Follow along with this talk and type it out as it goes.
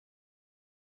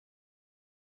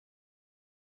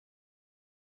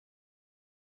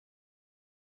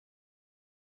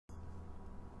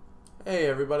Hey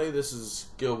everybody, this is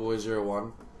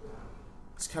Gilboy01.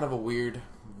 It's kind of a weird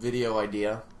video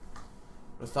idea.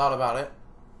 I thought about it,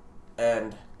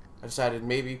 and I decided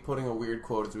maybe putting a weird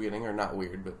quote at the beginning, or not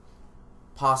weird, but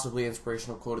possibly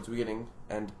inspirational quote at the beginning,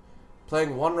 and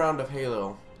playing one round of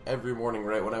Halo every morning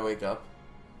right when I wake up,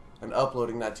 and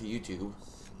uploading that to YouTube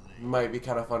might be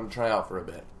kind of fun to try out for a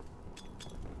bit.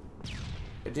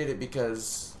 I did it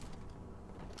because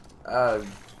I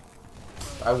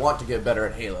want to get better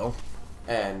at Halo.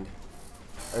 And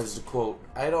as the quote,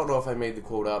 I don't know if I made the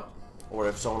quote up or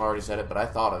if someone already said it, but I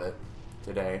thought of it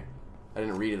today. I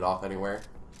didn't read it off anywhere.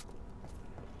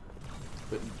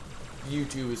 But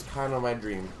YouTube is kind of my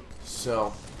dream.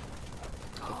 So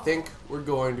I think we're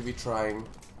going to be trying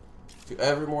to,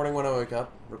 every morning when I wake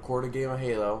up, record a game of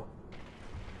Halo.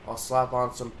 I'll slap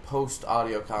on some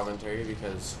post-audio commentary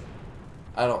because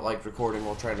I don't like recording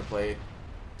while trying to play.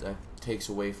 That takes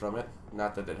away from it.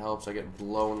 Not that it helps, I get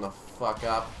blown the fuck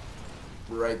up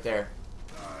right there.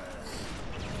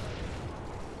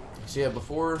 So yeah,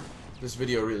 before this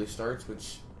video really starts,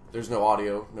 which there's no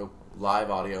audio, no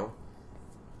live audio,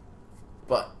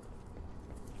 but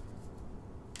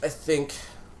I think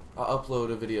I'll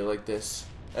upload a video like this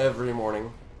every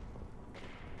morning,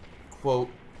 quote,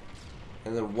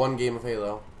 and then one game of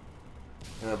Halo,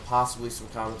 and then possibly some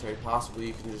commentary, possibly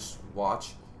you can just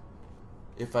watch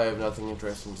if I have nothing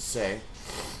interesting to say,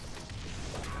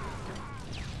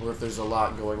 or if there's a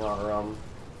lot going on around,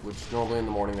 which normally in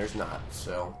the morning there's not,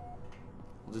 so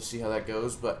we'll just see how that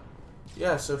goes. But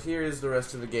yeah, so here is the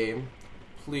rest of the game.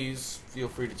 Please feel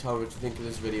free to tell me what you think of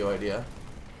this video idea,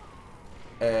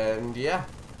 and yeah,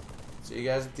 see you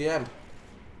guys at the end.